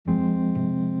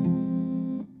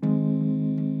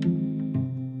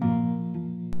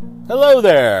Hello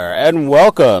there, and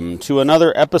welcome to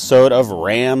another episode of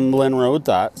Ramblin' Road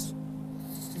Thoughts.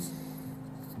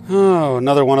 Oh,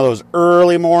 another one of those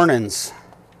early mornings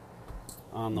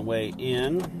on the way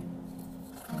in.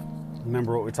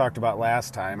 Remember what we talked about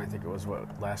last time? I think it was,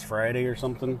 last Friday or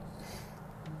something?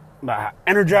 About how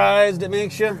energized it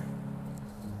makes you?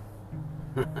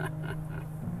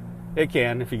 It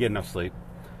can, if you get enough sleep.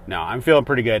 No, I'm feeling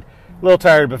pretty good. A little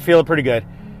tired, but feeling pretty good.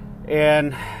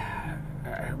 And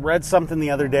I read something the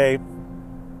other day, and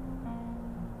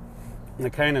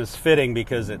it kind of is fitting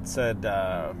because it said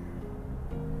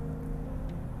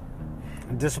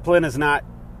discipline is not,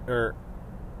 or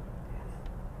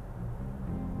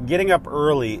getting up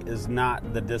early is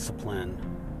not the discipline.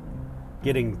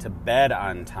 Getting to bed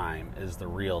on time is the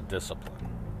real discipline.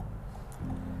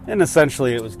 And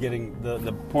essentially it was getting,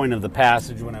 the point of the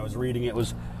passage when I was reading it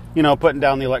was, putting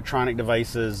down the electronic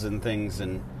devices and things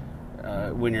and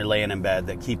when you're laying in bed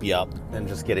that keep you up, and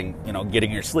just getting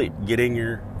your sleep, getting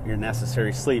your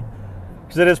necessary sleep,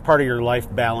 because it is part of your life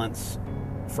balance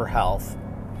for health,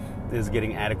 is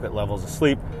getting adequate levels of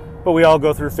sleep. But we all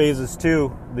go through phases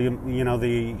too.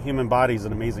 The human body is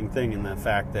an amazing thing in the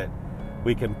fact that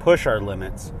we can push our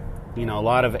limits. A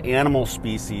lot of animal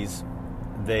species,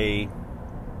 they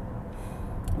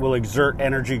will exert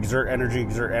energy,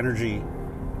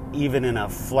 even in a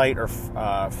flight or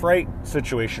fright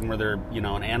situation where they're,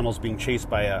 an animal's being chased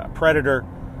by a predator,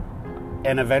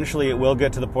 and eventually it will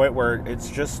get to the point where it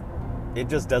just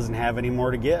doesn't have any more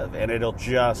to give, and it'll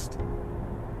just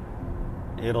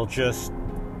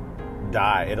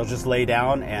die. It'll just lay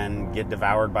down and get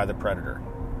devoured by the predator.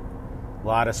 A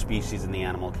lot of species in the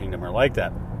animal kingdom are like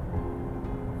that.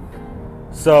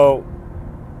 So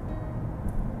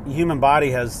the human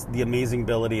body has the amazing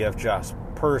ability of just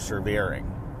persevering.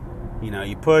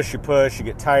 You push, you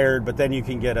get tired, but then you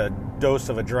can get a dose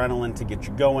of adrenaline to get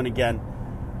you going again.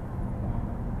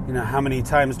 How many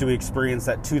times do we experience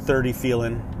that 2:30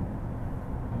 feeling,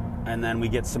 and then we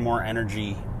get some more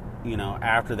energy,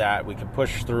 after that we can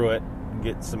push through it,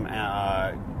 get some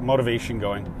motivation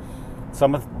going.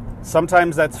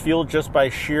 Sometimes that's fueled just by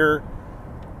sheer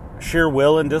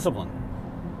will and discipline.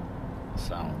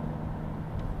 So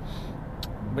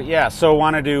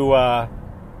wanted to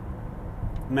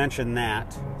mention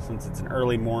that, since it's an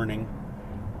early morning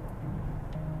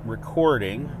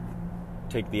recording,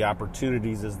 take the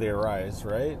opportunities as they arise,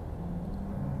 right?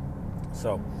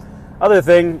 So, other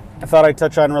thing I thought I'd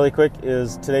touch on really quick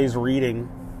is today's reading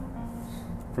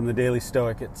from the Daily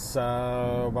Stoic. It's,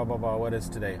 what is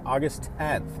today? August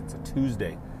 10th. It's a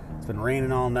Tuesday. It's been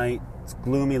raining all night. It's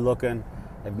gloomy looking.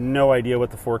 I have no idea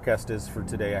what the forecast is for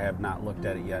today. I have not looked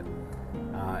at it yet.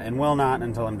 And will not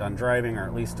until I'm done driving, or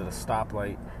at least at a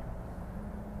stoplight.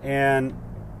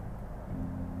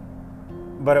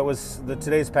 But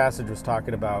today's passage was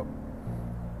talking about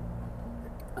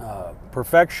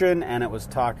perfection, and it was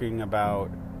talking about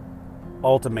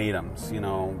ultimatums.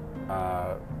 You're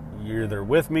either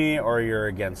with me or you're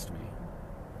against me.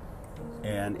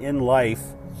 And in life,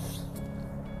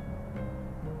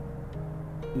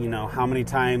 how many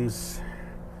times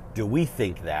do we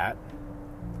think that?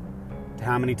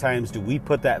 How many times do we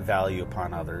put that value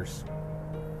upon others?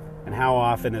 And how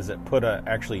often is it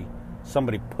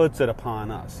somebody puts it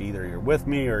upon us? Either you're with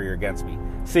me or you're against me.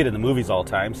 See it in the movies all the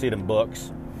time. See it in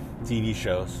books, TV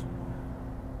shows.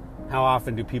 How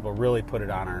often do people really put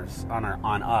it on us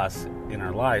in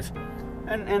our lives?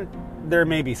 And there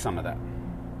may be some of that.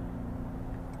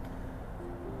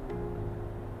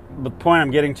 But the point I'm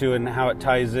getting to and how it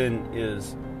ties in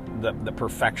is the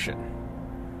perfection.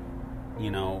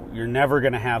 You're never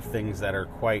going to have things that are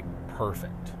quite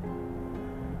perfect.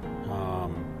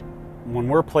 When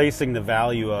we're placing the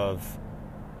value of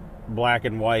black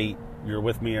and white, you're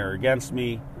with me or against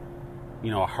me,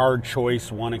 a hard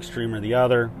choice, one extreme or the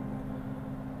other,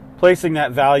 placing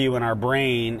that value in our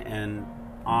brain and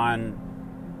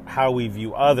on how we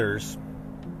view others,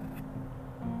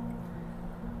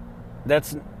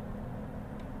 that's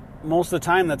most of the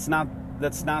time that's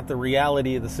not the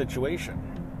reality of the situation.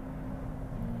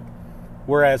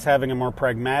 Whereas having a more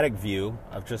pragmatic view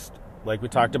of, just like we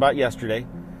talked about yesterday,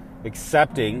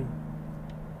 accepting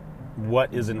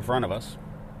what is in front of us,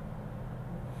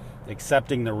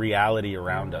 accepting the reality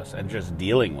around us, and just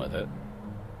dealing with it,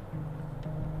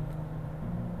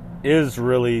 is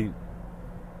really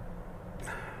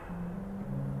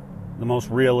the most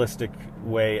realistic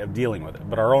way of dealing with it.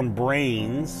 But our own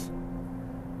brains,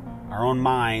 our own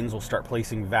minds will start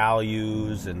placing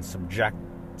values and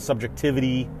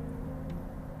subjectivity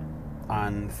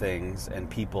on things and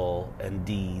people and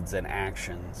deeds and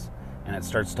actions, and it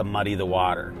starts to muddy the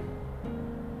water.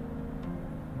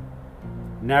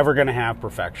 Never going to have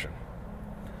perfection.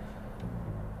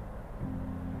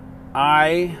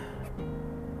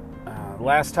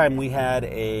 Last time we had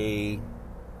a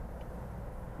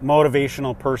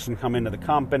motivational person come into the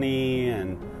company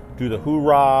and do the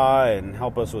hoorah and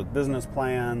help us with business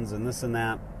plans and this and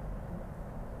that.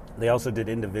 They also did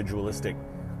individualistic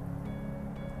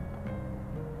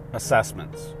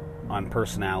assessments on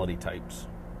personality types.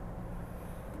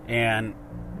 And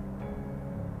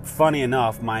funny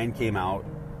enough, mine came out,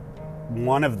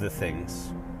 one of the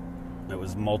things, it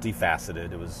was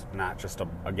multifaceted. It was not just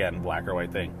again, black or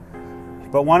white thing.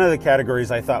 But one of the categories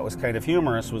I thought was kind of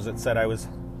humorous was it said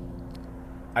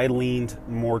I leaned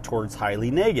more towards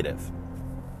highly negative.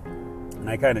 And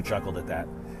I kind of chuckled at that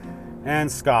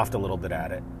and scoffed a little bit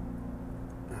at it.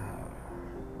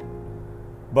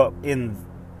 But in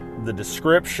the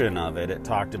description of it, it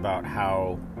talked about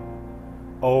how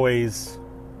always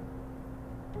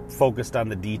focused on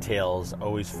the details,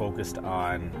 always focused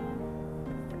on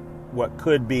what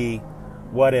could be,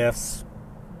 what ifs.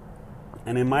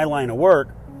 And in my line of work,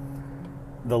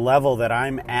 the level that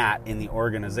I'm at in the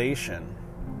organization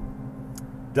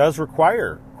does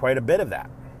require quite a bit of that,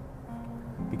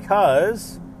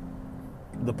 because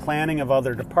the planning of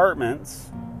other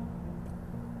departments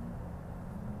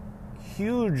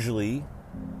hugely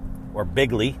or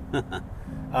bigly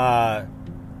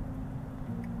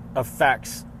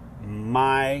affects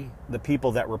the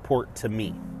people that report to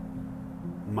me,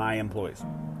 my employees.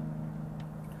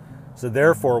 So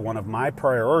therefore, one of my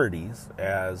priorities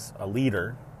as a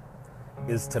leader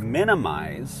is to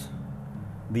minimize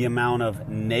the amount of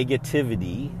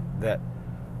negativity that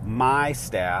my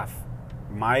staff,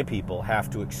 my people have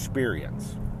to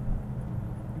experience.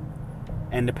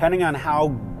 And depending on how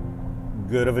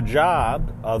good of a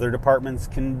job other departments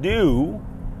can do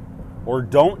or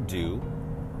don't do,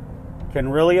 can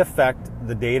really affect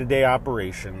the day-to-day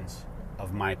operations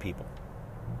of my people.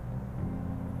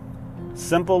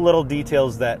 Simple little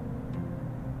details that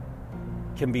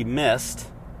can be missed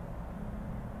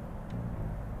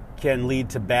can lead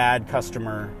to bad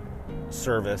customer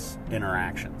service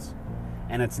interactions.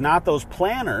 And it's not those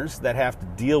planners that have to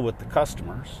deal with the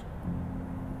customers.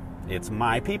 It's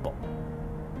my people.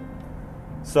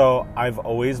 So I've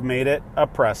always made it a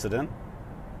precedent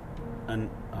and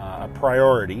a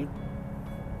priority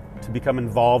to become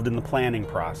involved in the planning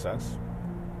process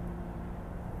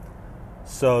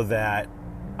so that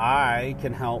I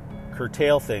can help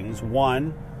curtail things.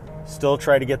 One, still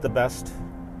try to get the best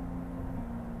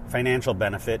financial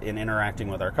benefit in interacting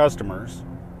with our customers,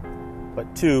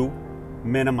 but two,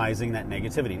 minimizing that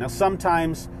negativity. Now,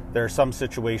 sometimes there are some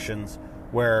situations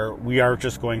where we are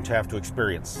just going to have to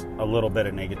experience a little bit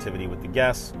of negativity with the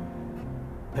guests,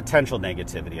 potential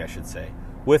negativity, I should say,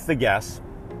 with the guests.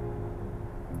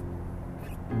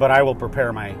 But I will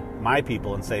prepare my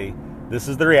people and say, this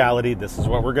is the reality, this is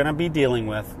what we're going to be dealing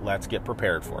with, let's get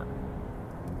prepared for it.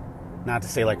 Not to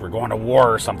say like we're going to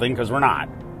war or something, because we're not.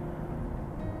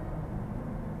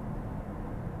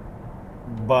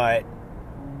 But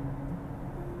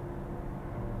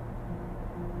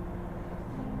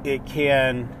it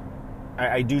can,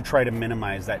 I do try to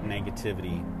minimize that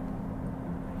negativity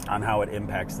on how it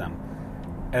impacts them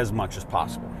as much as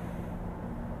possible.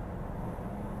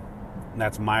 And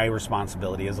that's my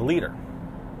responsibility as a leader.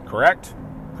 Correct?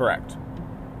 Correct.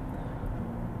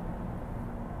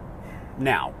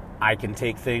 Now, I can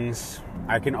take things,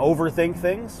 I can overthink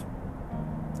things.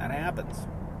 That happens.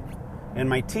 And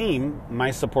my team,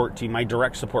 my support team, my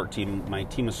direct support team, my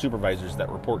team of supervisors that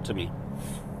report to me,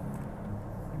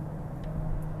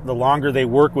 the longer they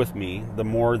work with me, the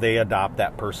more they adopt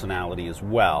that personality as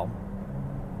well.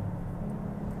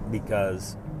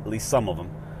 Because, at least some of them,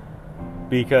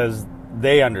 because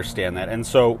they understand that. And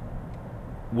so,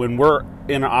 when we're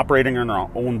operating in our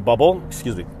own bubble,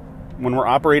 when we're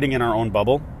operating in our own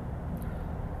bubble,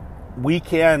 we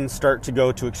can start to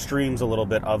go to extremes a little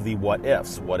bit of the what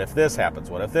ifs. What if this happens?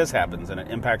 What if this happens? And it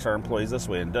impacts our employees this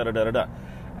way and da-da-da-da-da.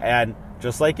 And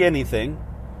just like anything,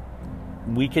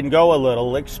 we can go a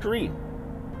little extreme.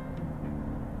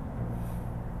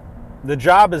 The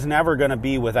job is never going to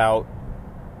be without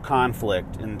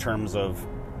conflict in terms of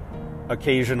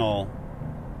occasional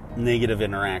negative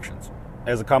interactions.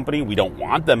 As a company, we don't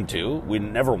want them to. We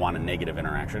never want a negative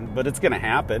interaction, but it's going to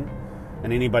happen.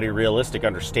 And anybody realistic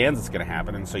understands it's going to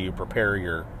happen. And so you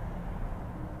prepare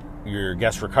your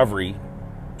guest recovery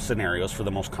scenarios for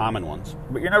the most common ones.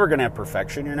 But you're never going to have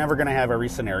perfection. You're never going to have every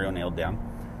scenario nailed down.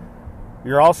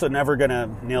 You're also never going to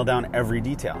nail down every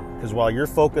detail. Because while you're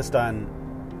focused on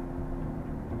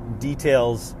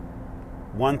details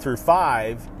 1 through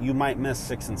 5, you might miss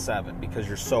 6 and 7 because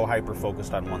you're so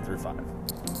hyper-focused on 1 through 5.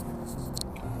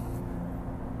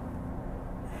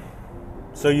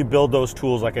 So you build those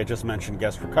tools like I just mentioned,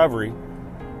 guest recovery.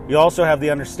 You also have the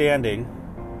understanding,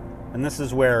 and this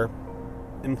is where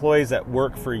employees that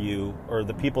work for you or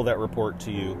the people that report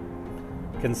to you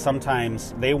can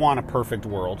sometimes, they want a perfect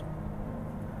world.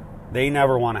 They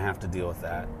never want to have to deal with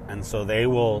that. And so they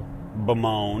will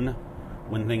bemoan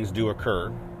when things do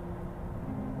occur.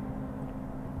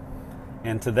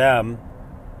 And to them,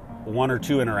 1 or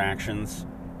 2 interactions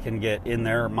can get, in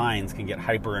their minds, can get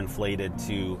hyperinflated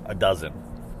to a dozen,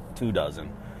 2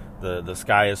 dozen. The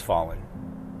sky is falling.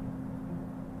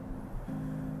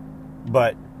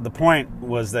 But the point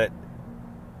was that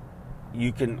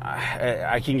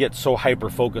I can get so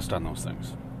hyper-focused on those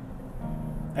things.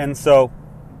 And so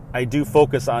I do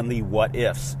focus on the what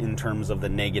ifs in terms of the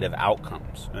negative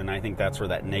outcomes. And I think that's where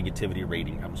that negativity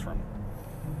rating comes from.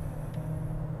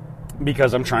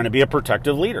 Because I'm trying to be a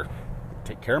protective leader.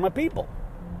 Take care of my people,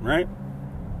 right?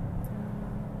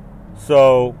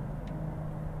 So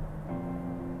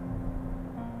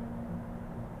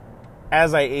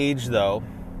as I age, though,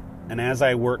 and as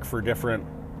I work for different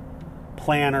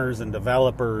planners and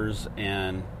developers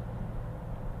and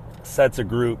sets of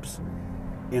groups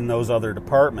in those other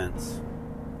departments,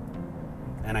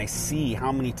 and I see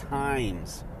how many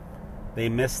times they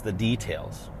miss the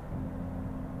details.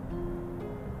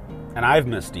 And I've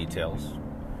missed details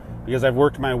because I've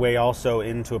worked my way also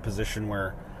into a position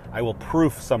where I will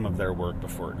proof some of their work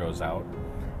before it goes out.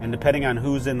 And depending on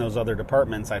who's in those other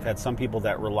departments, I've had some people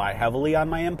that rely heavily on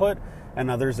my input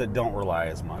and others that don't rely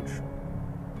as much.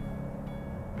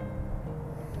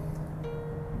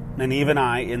 And even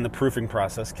I, in the proofing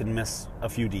process, can miss a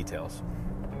few details.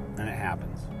 And it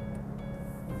happens.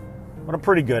 But I'm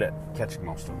pretty good at catching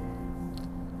most of them.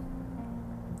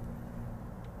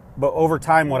 But over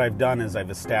time, what I've done is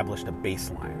I've established a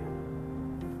baseline.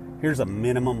 Here's a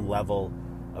minimum level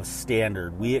of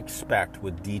standard we expect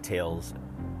with details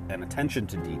and attention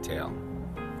to detail,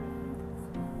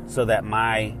 so that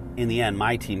in the end,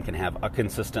 my team can have a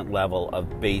consistent level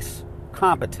of base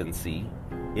competency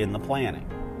in the planning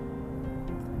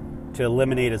to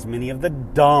eliminate as many of the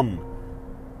dumb,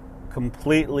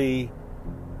 completely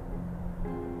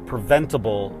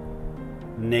preventable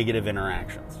negative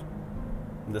interactions.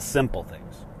 The simple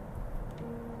things.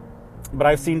 But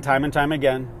I've seen time and time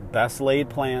again, best laid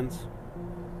plans.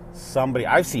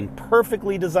 I've seen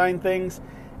perfectly designed things,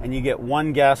 and you get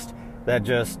one guest that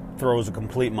just throws a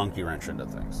complete monkey wrench into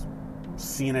things.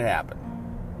 Seen it happen.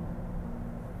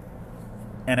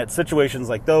 And it's situations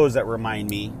like those that remind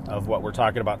me of what we're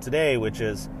talking about today, which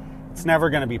is it's never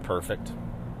going to be perfect.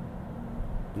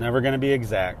 Never going to be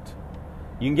exact.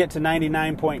 You can get to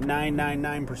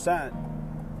 99.999%.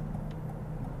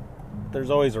 There's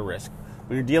always a risk.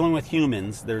 When you're dealing with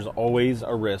humans, there's always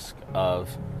a risk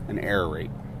of an error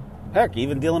rate. Heck,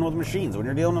 even dealing with machines. When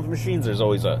you're dealing with machines, there's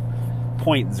always a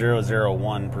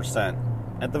 0.001%,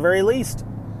 at the very least,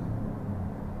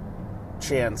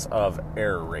 chance of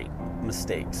error rate,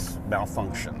 mistakes,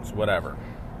 malfunctions, whatever.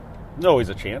 There's always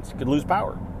a chance. You could lose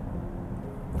power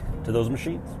to those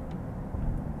machines.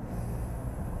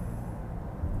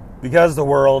 Because the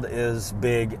world is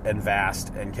big and vast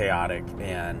and chaotic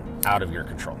and out of your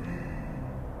control.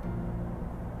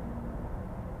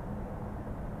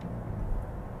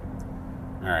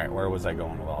 All right, where was I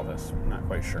going with all this? I'm not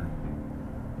quite sure.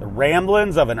 The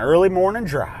ramblings of an early morning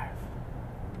drive.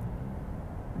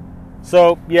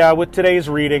 So, yeah, with today's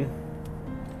reading,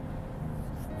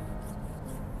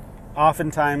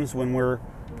 oftentimes when we're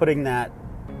putting that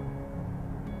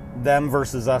them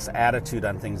versus us attitude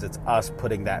on things, it's us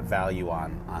putting that value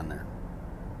on there.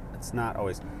 It's not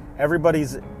always.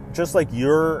 Everybody's, just like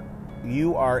you are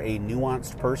a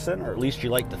nuanced person, or at least you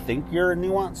like to think you're a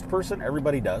nuanced person.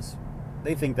 Everybody does.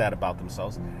 They think that about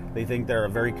themselves. They think they're a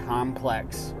very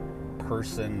complex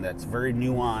person that's very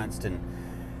nuanced and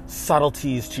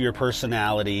subtleties to your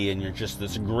personality, and you're just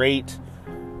this great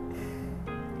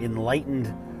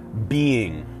enlightened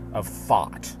being of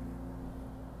thought.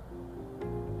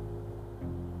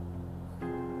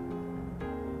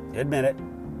 Admit it.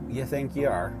 You think you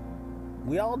are.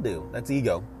 We all do. That's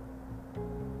ego.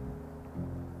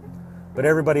 But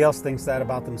everybody else thinks that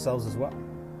about themselves as well.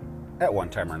 At one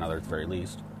time or another, at the very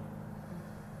least.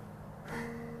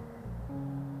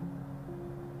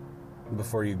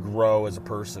 Before you grow as a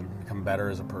person, become better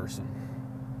as a person.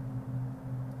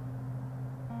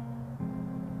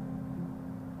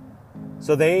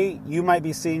 So you might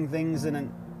be seeing things in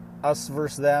an us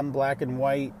versus them, black and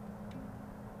white,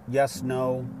 yes,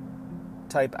 no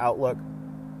type outlook.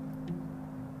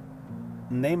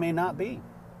 And they may not be.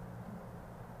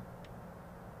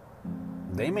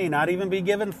 They may not even be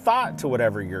giving thought to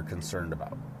whatever you're concerned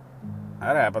about.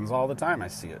 That happens all the time. I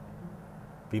see it.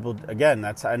 People, again,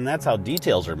 that's how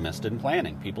details are missed in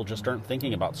planning. People just aren't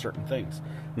thinking about certain things.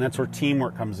 And that's where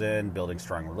teamwork comes in, building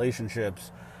strong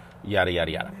relationships, yada,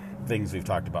 yada, yada. Things we've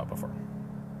talked about before.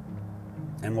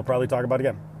 And we'll probably talk about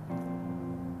again.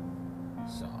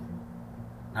 So,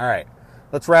 all right.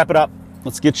 Let's wrap it up.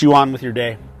 Let's get you on with your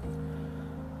day.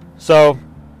 So,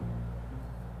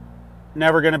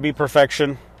 never going to be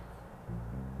perfection.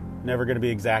 Never going to be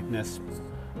exactness.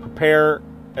 Prepare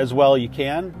as well you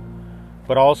can,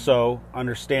 but also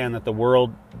understand that the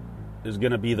world is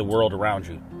going to be the world around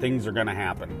you. Things are going to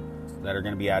happen that are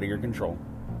going to be out of your control,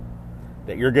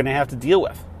 that you're going to have to deal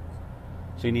with.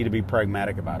 So you need to be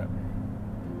pragmatic about it.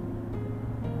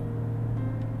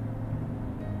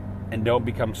 And don't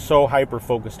become so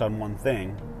hyper-focused on one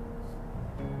thing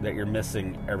that you're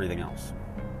missing everything else.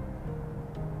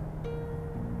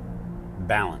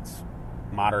 Balance,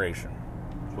 moderation,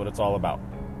 is what it's all about.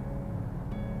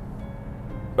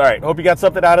 All right, hope you got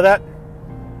something out of that.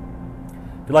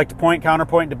 If you'd like to point,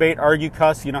 counterpoint, debate, argue,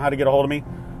 cuss, you know how to get a hold of me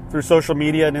through social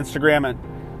media and Instagram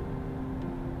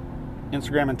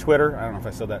and Twitter. I don't know if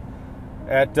I said that.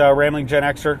 At Rambling Gen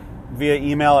Xer, via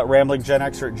email at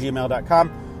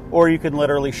ramblinggenxer@gmail.com, or you can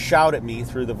literally shout at me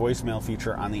through the voicemail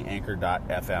feature on the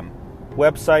Anchor.fm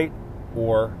website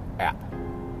or app.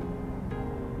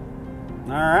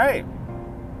 All right.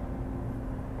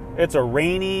 It's a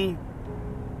rainy,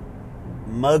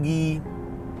 muggy,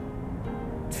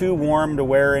 too warm to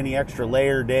wear any extra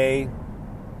layer day.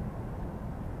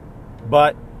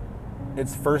 But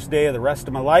it's the first day of the rest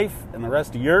of my life and the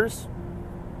rest of yours.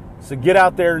 So get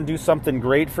out there and do something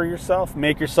great for yourself.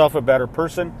 Make yourself a better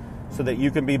person so that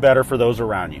you can be better for those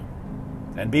around you.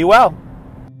 And be well.